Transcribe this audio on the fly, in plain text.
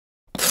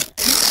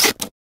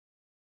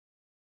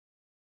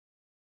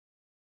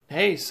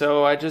Hey,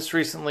 so I just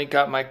recently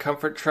got my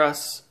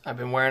Comfort-Truss. I've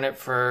been wearing it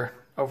for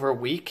over a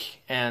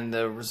week and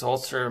the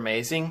results are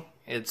amazing.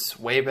 It's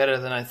way better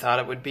than I thought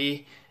it would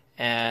be,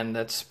 and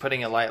that's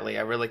putting it lightly.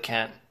 I really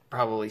can't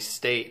probably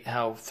state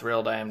how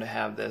thrilled I am to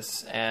have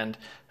this. And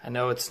I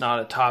know it's not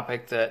a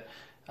topic that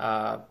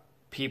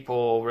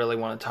people really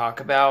want to talk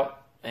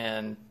about.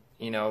 And,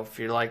 you know, if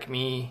you're like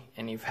me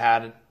and you've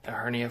had a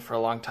hernia for a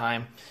long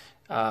time,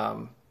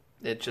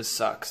 it just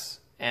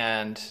sucks.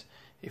 And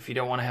if you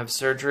don't want to have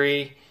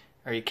surgery,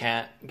 or you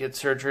can't get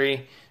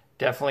surgery,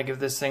 definitely give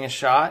this thing a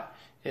shot.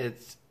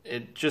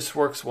 It just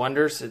works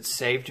wonders. It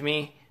saved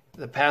me.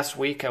 The past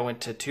week I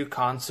went to 2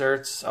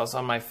 concerts. I was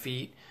on my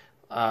feet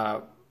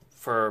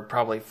for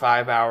probably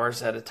 5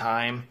 hours at a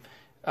time.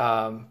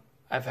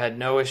 I've had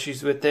no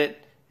issues with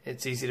it.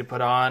 It's easy to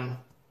put on.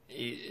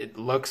 It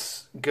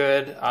looks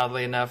good,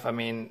 oddly enough. I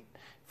mean,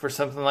 for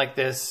something like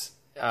this,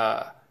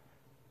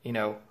 you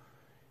know,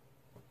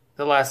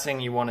 the last thing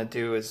you want to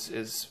do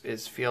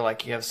is feel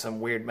like you have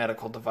some weird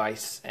medical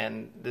device,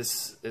 and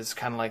this is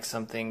kind of like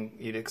something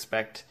you'd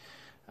expect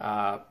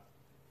to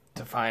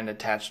find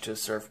attached to a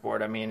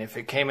surfboard. I mean, if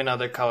it came in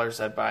other colors,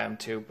 I'd buy them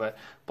too, but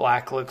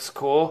black looks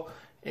cool.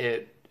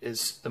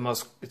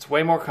 It's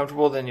way more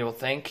comfortable than you'll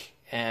think,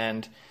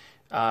 and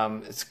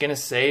it's gonna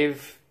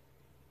save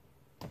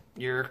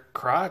your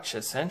crotch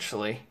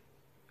essentially,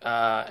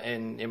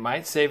 and it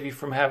might save you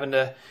from having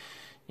to,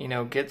 you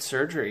know, get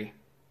surgery.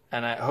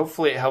 And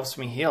hopefully it helps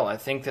me heal. I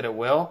think that it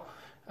will.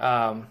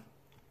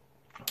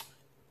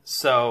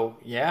 So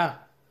yeah,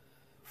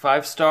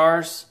 5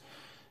 stars,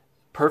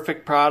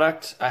 perfect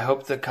product. I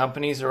hope the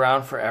company's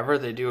around forever.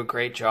 They do a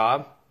great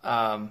job.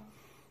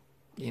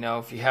 You know,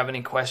 if you have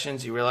any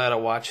questions, you really ought to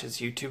watch his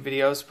YouTube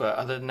videos. But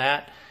other than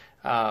that,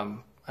 I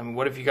mean,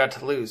 what have you got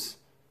to lose?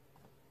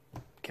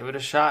 Give it a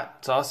shot.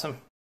 It's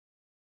awesome.